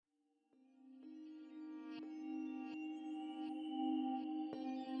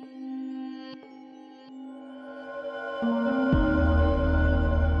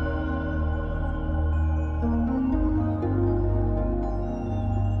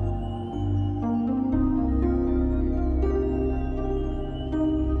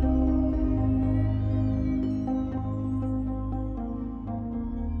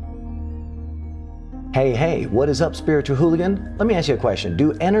Hey, what is up, spiritual hooligan? Let me ask you a question.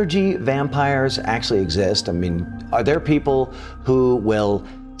 Do energy vampires actually exist? I mean, are there people who will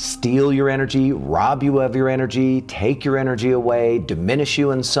steal your energy, rob you of your energy, take your energy away, diminish you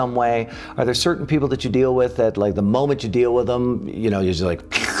in some way? Are there certain people that you deal with that, like, the moment you deal with them, you're just like,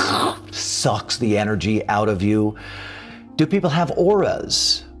 sucks the energy out of you? Do people have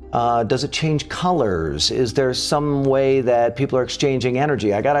auras? Does it change colors? Is there some way that people are exchanging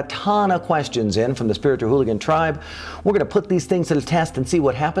energy? I got a ton of questions in from the Spiritual Hooligan tribe. We're going to put these things to the test and see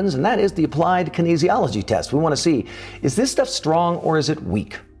what happens, and that is the applied kinesiology test. We want to see, is this stuff strong or is it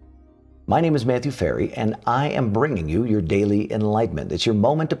weak? My name is Matthew Ferry, and I am bringing you your daily enlightenment. It's your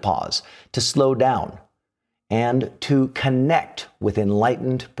moment to pause, to slow down, and to connect with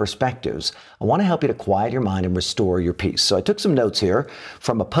enlightened perspectives. I want to help you to quiet your mind and restore your peace. So I took some notes here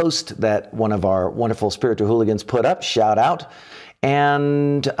from a post that one of our wonderful spiritual hooligans put up, shout out.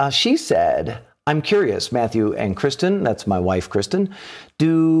 And she said, I'm curious, Matthew and Kristen, that's my wife, Kristen,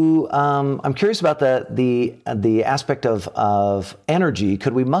 I'm curious about the aspect of energy.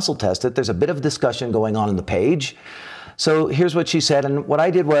 Could we muscle test it? There's a bit of discussion going on in the page. So here's what she said, and what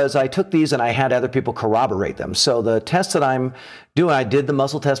I did was I took these and I had other people corroborate them. So the test that I'm doing, I did the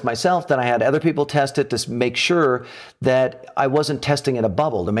muscle test myself, then I had other people test it to make sure that I wasn't testing in a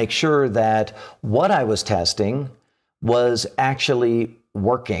bubble, to make sure that what I was testing was actually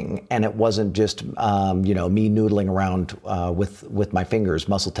working and it wasn't just me noodling around with my fingers,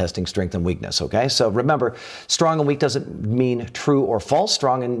 muscle testing strength and weakness. Okay, so remember, strong and weak doesn't mean true or false.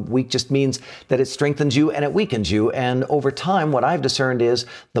 Strong and weak just means that it strengthens you and it weakens you. And over time, what I've discerned is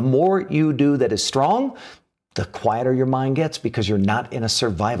the more you do that is strong, the quieter your mind gets, because you're not in a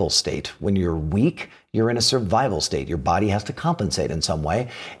survival state. When you're weak, you're in a survival state. Your body has to compensate in some way,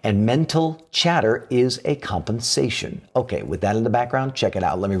 and mental chatter is a compensation. Okay, with that in the background, check it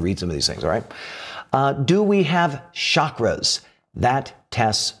out. Let me read some of these things, all right? Do we have chakras? That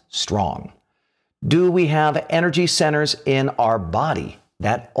tests strong. Do we have energy centers in our body?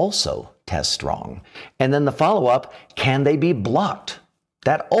 That also tests strong. And then the follow-up, can they be blocked?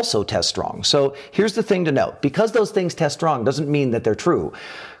 That also tests strong. So here's the thing to note. Because those things test strong doesn't mean that they're true.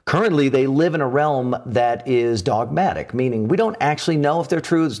 Currently, they live in a realm that is dogmatic, meaning we don't actually know if they're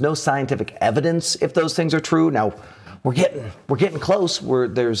true. There's no scientific evidence if those things are true. Now, we're getting close.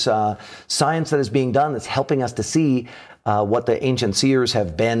 There's science that is being done that's helping us to see what the ancient seers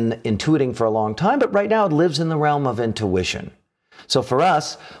have been intuiting for a long time, but right now it lives in the realm of intuition. So for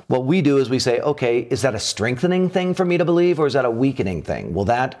us, what we do is we say, okay, is that a strengthening thing for me to believe, or is that a weakening thing? Will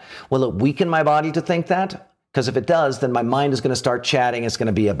it weaken my body to think that? Because if it does, then my mind is going to start chatting. It's going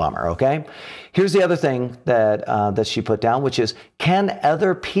to be a bummer, okay? Here's the other thing that she put down, which is, can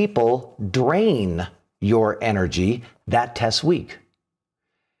other people drain your energy? That tests weak.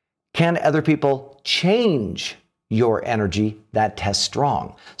 Can other people change your energy? That tests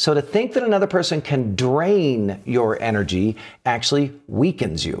strong. So to think that another person can drain your energy actually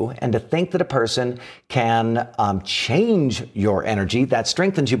weakens you. And to think that a person can change your energy, that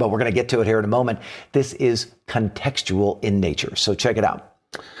strengthens you. But we're going to get to it here in a moment. This is contextual in nature. So check it out.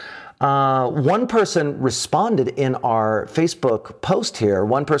 One person responded in our Facebook post here.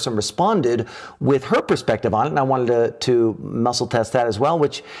 One person responded with her perspective on it, and I wanted to muscle test that as well,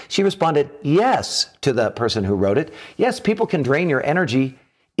 which she responded yes to the person who wrote it. Yes, people can drain your energy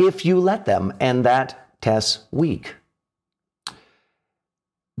if you let them, and that tests weak.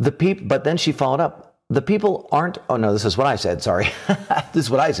 But then she followed up. The people aren't, oh no, this is what I said, sorry. This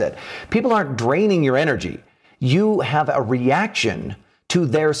is what I said. People aren't draining your energy. You have a reaction to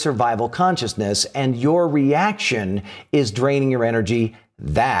their survival consciousness, and your reaction is draining your energy.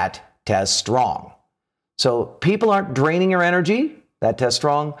 That tests strong. So people aren't draining your energy. That tests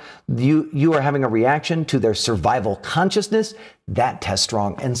strong. You are having a reaction to their survival consciousness. That tests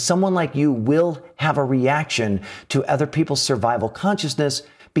strong. And someone like you will have a reaction to other people's survival consciousness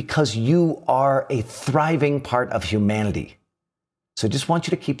because you are a thriving part of humanity. So just want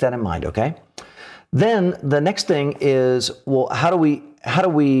you to keep that in mind, okay? Then the next thing is, well, how do we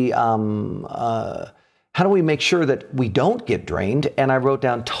make sure that we don't get drained? And I wrote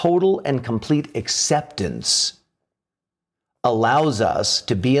down total and complete acceptance allows us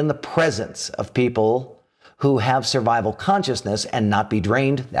to be in the presence of people who have survival consciousness and not be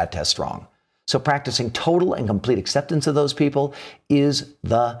drained. That tests strong. So practicing total and complete acceptance of those people is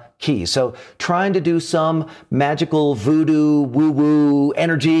the key. So trying to do some magical voodoo, woo-woo,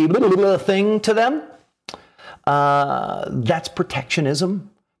 energy, blah, blah, blah thing to them, that's protectionism.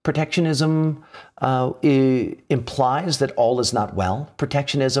 Protectionism implies that all is not well.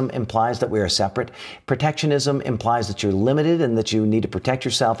 Protectionism implies that we are separate. Protectionism implies that you're limited and that you need to protect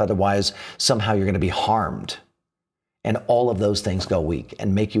yourself, otherwise somehow you're going to be harmed. And all of those things go weak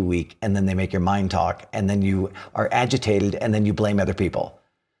and make you weak, and then they make your mind talk, and then you are agitated, and then you blame other people.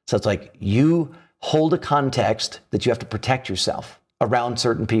 So it's like you hold a context that you have to protect yourself around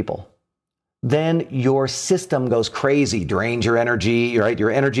certain people. Then your system goes crazy, drains your energy, right? Your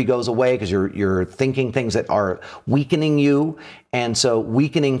energy goes away because you're thinking things that are weakening you. And so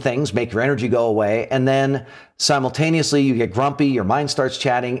weakening things make your energy go away. And then simultaneously you get grumpy, your mind starts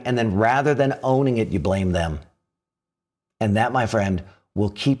chatting, and then rather than owning it, you blame them. And that, my friend,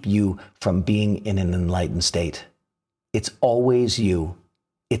 will keep you from being in an enlightened state. It's always you.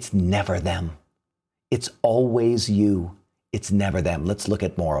 It's never them. It's always you. It's never them. Let's look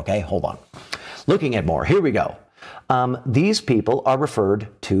at more, okay? Hold on. Looking at more. Here we go. These people are referred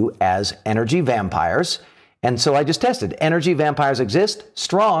to as energy vampires. And so I just tested. Energy vampires exist,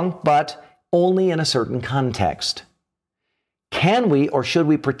 strong, but only in a certain context. Can we or should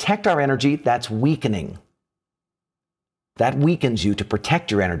we protect our energy that's weakening? That weakens you to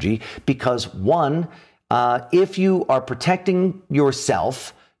protect your energy because, one, if you are protecting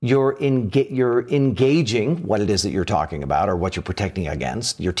yourself, you're engaging what it is that you're talking about or what you're protecting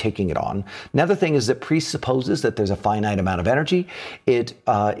against. You're taking it on. Another thing is that presupposes that there's a finite amount of energy. It's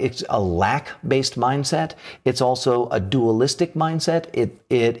a lack-based mindset. It's also a dualistic mindset.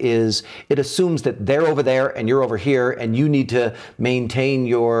 It assumes that they're over there and you're over here, and you need to maintain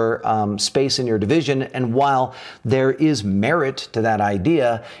your space in your division. And while there is merit to that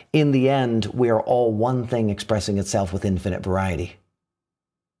idea, in the end, we are all one thing expressing itself with infinite variety.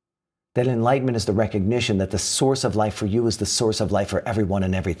 That enlightenment is the recognition that the source of life for you is the source of life for everyone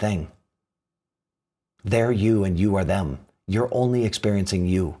and everything. They're you and you are them. You're only experiencing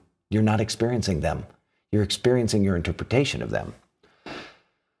you. You're not experiencing them. You're experiencing your interpretation of them.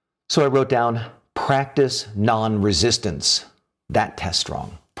 So I wrote down, practice non-resistance. That test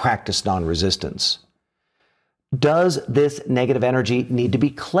strong. Practice non-resistance. Does this negative energy need to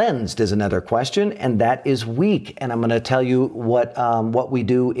be cleansed is another question, and that is weak. And I'm going to tell you what we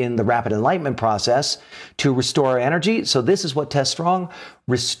do in the rapid enlightenment process to restore our energy. So this is what tests strong.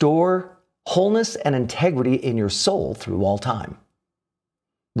 Restore wholeness and integrity in your soul through all time.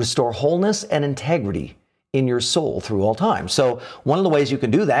 Restore wholeness and integrity in your soul through all time. So one of the ways you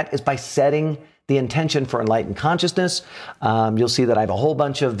can do that is by setting the intention for enlightened consciousness. You'll see that I have a whole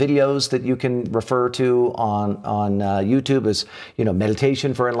bunch of videos that you can refer to on YouTube as,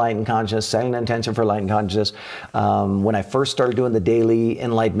 meditation for enlightened consciousness, setting an intention for enlightened consciousness. When I first started doing the daily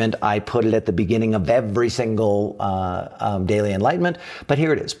enlightenment, I put it at the beginning of every single daily enlightenment. But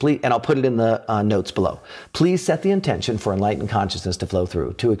here it is, please, and I'll put it in the notes below. Please set the intention for enlightened consciousness to flow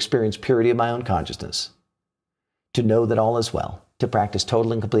through, to experience purity of my own consciousness, to know that all is well, to practice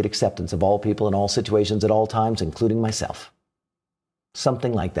total and complete acceptance of all people in all situations at all times, including myself.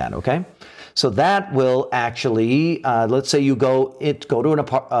 Something like that, okay? So that will actually, let's say you go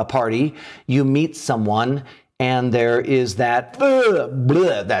to a party, you meet someone, and there is that,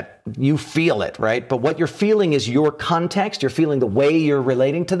 that you feel it, right? But what you're feeling is your context. You're feeling the way you're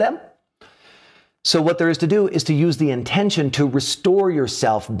relating to them. So what there is to do is to use the intention to restore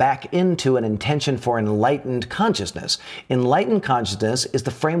yourself back into an intention for enlightened consciousness. Enlightened consciousness is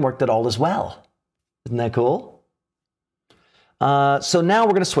the framework that all is well. Isn't that cool? So now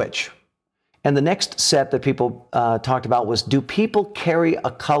we're going to switch. And the next set that people talked about was, do people carry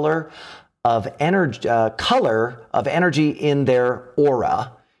a color of energy in their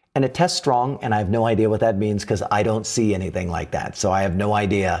aura? And it tests strong, and I have no idea what that means because I don't see anything like that. So I have no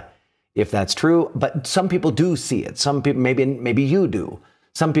idea if that's true, but some people do see it. Some people, maybe you do.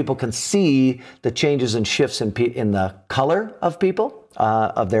 Some people can see the changes and shifts in the color of people,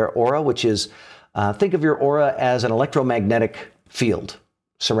 of their aura, which is, think of your aura as an electromagnetic field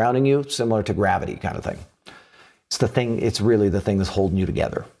surrounding you, similar to gravity kind of thing. It's really the thing that's holding you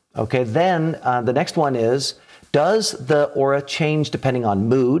together. Okay, then the next one is, does the aura change depending on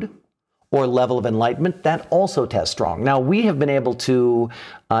mood or level of enlightenment? That also tests strong. Now, we have been able to,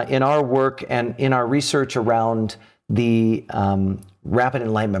 in our work and in our research around the rapid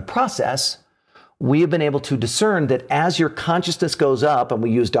enlightenment process, we have been able to discern that as your consciousness goes up, and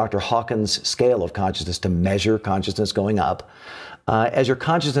we use Dr. Hawkins' scale of consciousness to measure consciousness going up, as your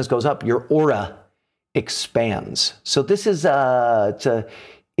consciousness goes up, your aura expands. So this is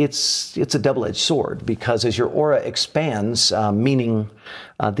it's a double-edged sword, because as your aura expands, meaning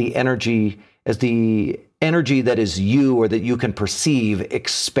the energy that is you or that you can perceive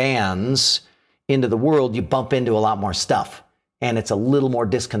expands into the world, you bump into a lot more stuff. and it's a little more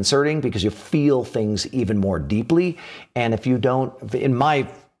disconcerting because you feel things even more deeply. And if you don't, in my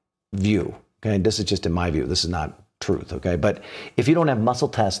view, okay, this is just in my view, this is not truth, okay? But if you don't have muscle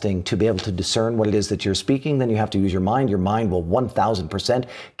testing to be able to discern what it is that you're speaking, then you have to use your mind. Your mind will 1000%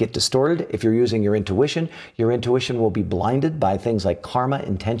 get distorted. If you're using your intuition will be blinded by things like karma,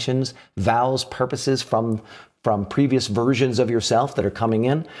 intentions, vows, purposes from previous versions of yourself that are coming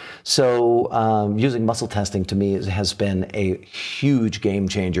in. So using muscle testing to me has been a huge game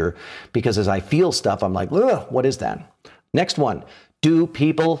changer, because as I feel stuff, I'm like, ugh, what is that? Next one, do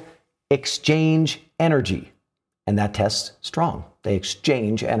people exchange energy? And that test's strong. They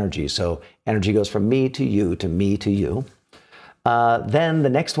exchange energy. So energy goes from me to you to me to you. Then the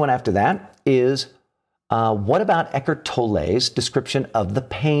next one after that is, what about Eckhart Tolle's description of the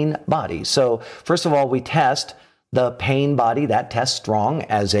pain body? So first of all, we test the pain body. That tests strong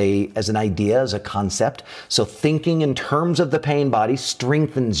as an idea, as a concept. So thinking in terms of the pain body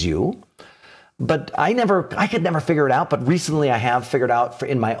strengthens you. But I could never figure it out. But recently I have figured out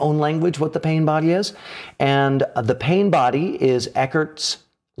in my own language what the pain body is. And the pain body is Eckhart's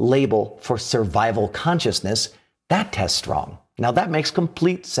label for survival consciousness. That tests strong. Now that makes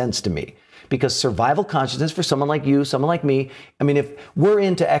complete sense to me, because survival consciousness for someone like you, someone like me, I mean, if we're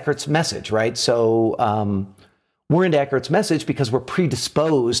into Eckhart's message, right? So we're into Eckhart's message because we're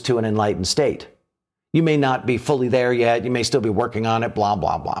predisposed to an enlightened state. You may not be fully there yet. You may still be working on it, blah,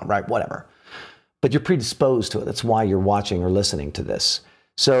 blah, blah, right? Whatever. But you're predisposed to it. That's why you're watching or listening to this.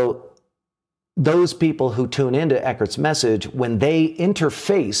 So those people who tune into Eckhart's message, when they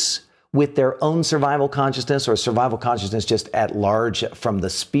interface with their own survival consciousness, or survival consciousness just at large from the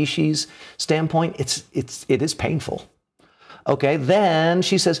species standpoint, it is painful. Okay, then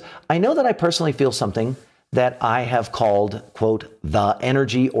she says, I know that I personally feel something that I have called, quote, the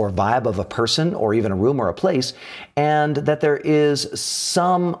energy or vibe of a person or even a room or a place, and that there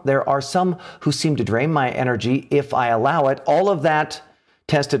are some who seem to drain my energy if I allow it. All of that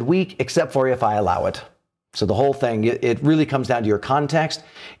tested weak, except for if I allow it. So the whole thing, it really comes down to your context.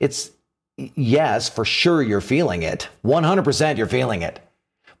 It's, yes, for sure you're feeling it. 100% you're feeling it.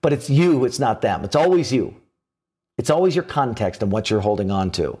 But it's you, it's not them. It's always you. It's always your context and what you're holding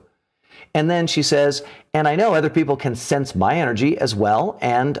on to. And then she says, and I know other people can sense my energy as well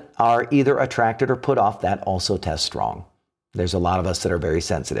and are either attracted or put off. That also tests strong. There's a lot of us that are very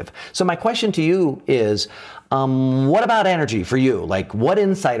sensitive. So my question to you is, what about energy for you? Like, what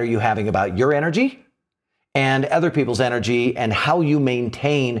insight are you having about your energy and other people's energy, and how you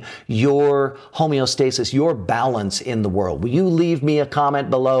maintain your homeostasis, your balance in the world? Will you leave me a comment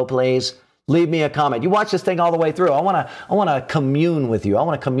below, please? Leave me a comment. You watch this thing all the way through. I want to commune with you. I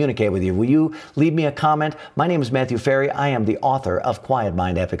want to communicate with you. Will you leave me a comment? My name is Matthew Ferry. I am the author of Quiet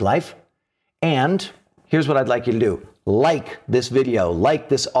Mind, Epic Life. And here's what I'd like you to do. Like this video, like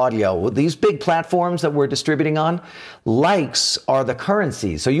this audio. With these big platforms that we're distributing on, likes are the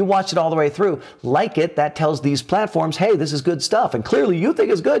currency. So you watch it all the way through, like it, that tells these platforms, hey, this is good stuff. And clearly you think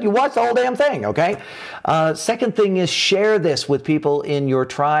it's good. You watch the whole damn thing, okay? Second thing is, share this with people in your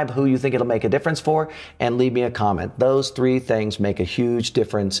tribe who you think it'll make a difference for, and leave me a comment. Those three things make a huge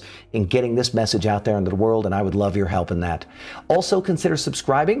difference in getting this message out there into the world, and I would love your help in that. Also, consider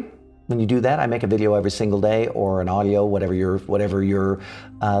subscribing. When you do that, I make a video every single day, or an audio, whatever you're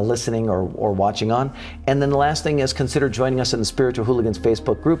listening or watching on. And then the last thing is, consider joining us in the Spiritual Hooligans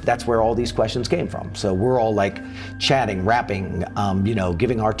Facebook group. That's where all these questions came from. So we're all like chatting, rapping,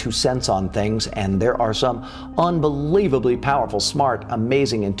 giving our 2 cents on things. And there are some unbelievably powerful, smart,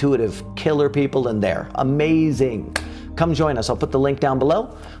 amazing, intuitive, killer people in there. Amazing. Come join us. I'll put the link down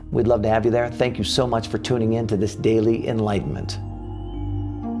below. We'd love to have you there. Thank you so much for tuning in to this daily enlightenment.